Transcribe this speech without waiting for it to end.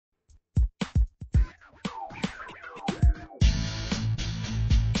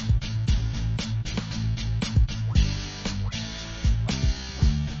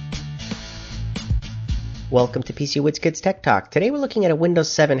Welcome to PC WizKids Tech Talk. Today we're looking at a Windows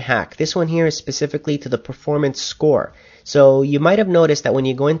 7 hack. This one here is specifically to the performance score. So you might have noticed that when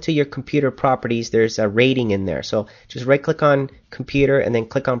you go into your computer properties, there's a rating in there. So just right click on computer and then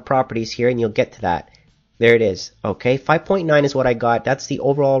click on properties here and you'll get to that. There it is. Okay, 5.9 is what I got. That's the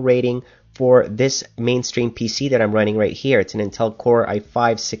overall rating for this mainstream PC that I'm running right here. It's an Intel Core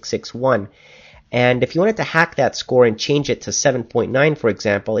i5-6661. And if you wanted to hack that score and change it to 7.9, for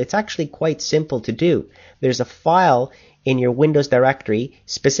example, it's actually quite simple to do. There's a file in your Windows directory,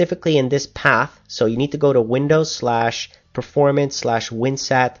 specifically in this path. So you need to go to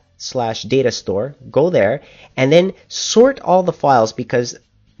Windows/performance/WinSat/Datastore. Go there and then sort all the files, because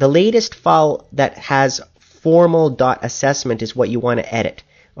the latest file that has formal.assessment is what you want to edit.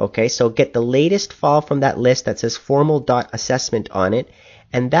 Okay, so get the latest file from that list that says formal.assessment on it,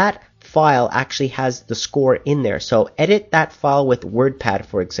 and that file actually has the score in there. So edit that file with WordPad,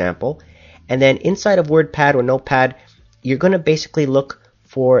 for example, and then inside of WordPad or Notepad, you're going to basically look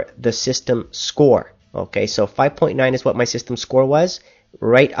for the system score. Okay, so 5.9 is what my system score was.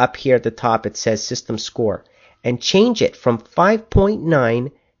 Right up here at the top it says system score, and change it from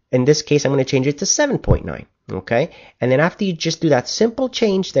 5.9. In this case, I'm going to change it to 7.9. Okay, and then after you just do that simple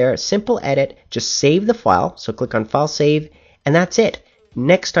change there, simple edit, just save the file. So click on File, Save, and that's it.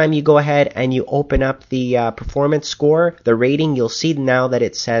 Next time you go ahead and you open up the performance score, the rating, you'll see now that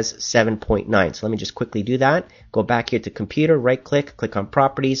it says 7.9. So let me just quickly do that. Go back here to Computer, right click, click on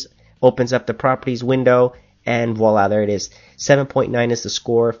Properties, opens up the Properties window, and voila, there it is. 7.9 is the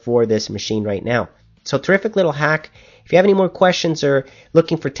score for this machine right now. So terrific little hack. If you have any more questions or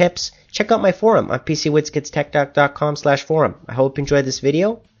looking for tips, check out my forum on PCWizKidsTechTalk.com/forum. I hope you enjoyed this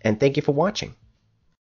video, and thank you for watching.